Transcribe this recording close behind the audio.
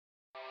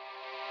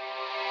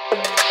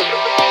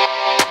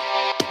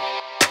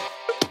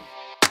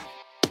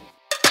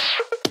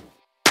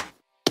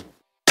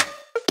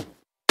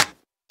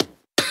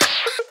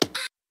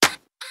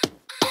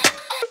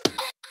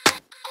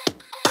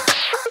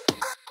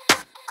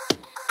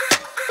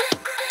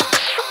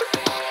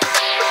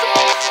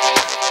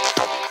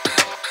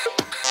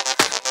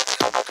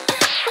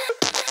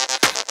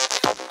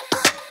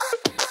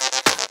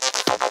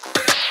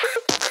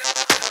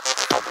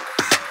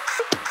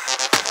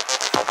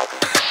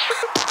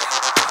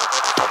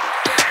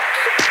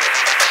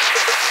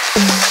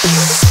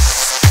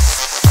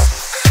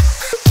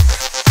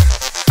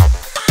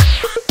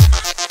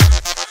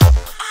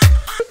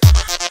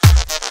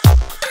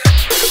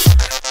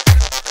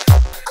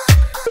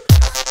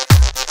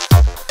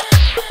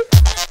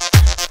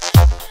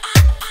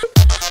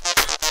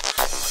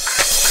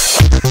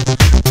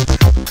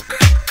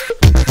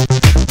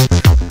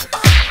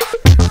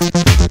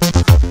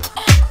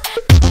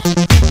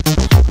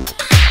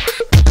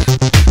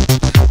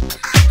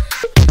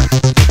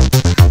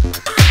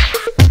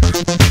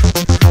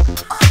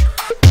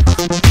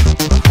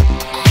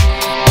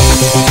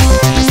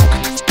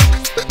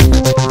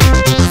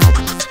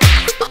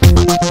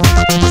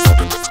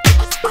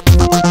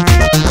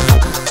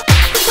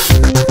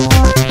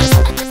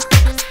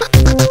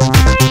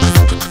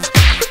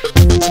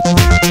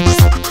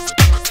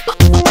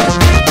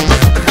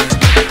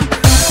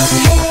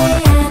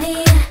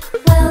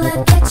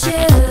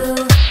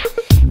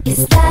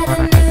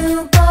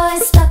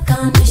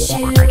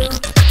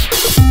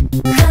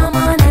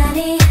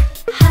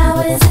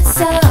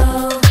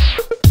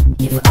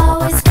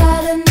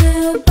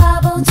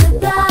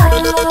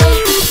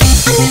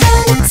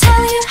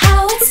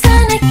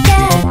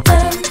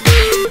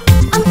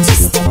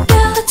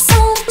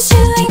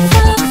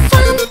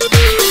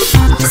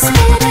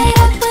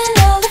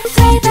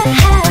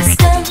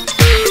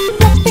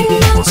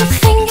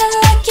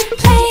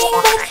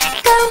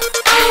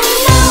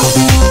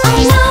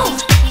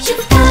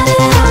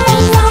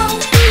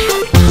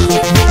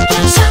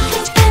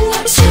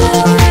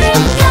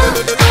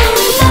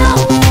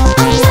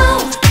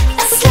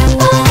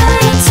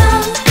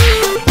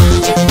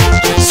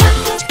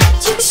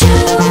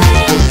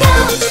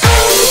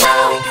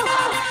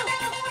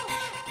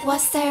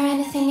Was there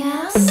anything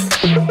else?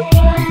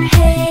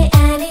 Hey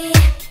Annie,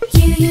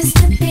 you used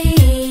to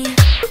be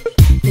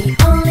the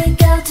only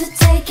girl to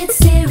take it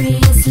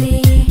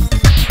seriously.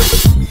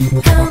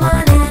 Come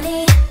on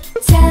Annie,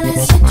 tell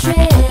us your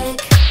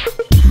trick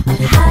on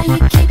how you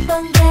keep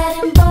on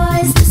getting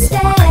boys to stay.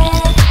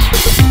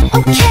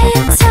 Okay,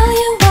 I'll tell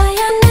you why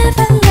I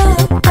never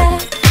look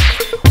back.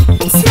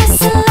 It's my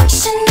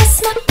selection, it's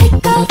my pick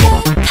of the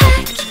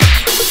pack.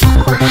 I'm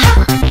a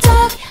hot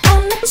dog,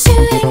 I'm a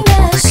chewing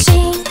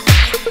machine.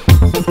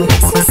 It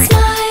makes me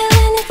smile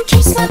and it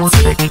keeps my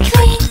teeth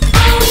clean.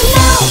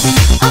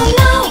 Oh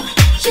no,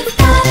 you've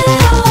got it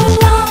all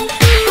wrong.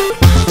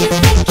 You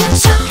think you're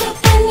chocolate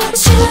when you're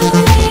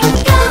chewing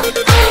gum.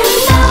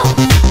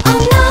 Oh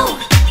no,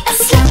 a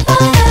slip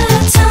of the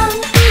tongue.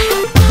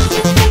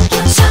 You think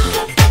you're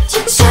chocolate but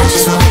you're chewing. I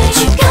just wanted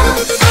you gum.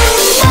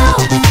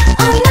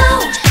 Oh no,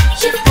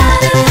 you've got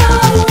it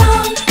all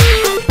wrong.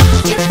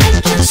 You think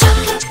you're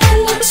chocolate when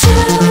you're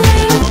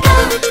chewing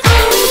gum.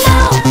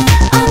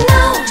 Oh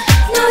no,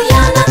 no,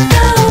 you're not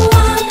the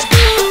one.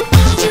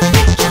 You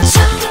think you're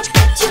chocolate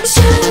but you're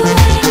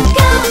chewing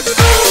gum.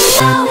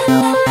 Wow!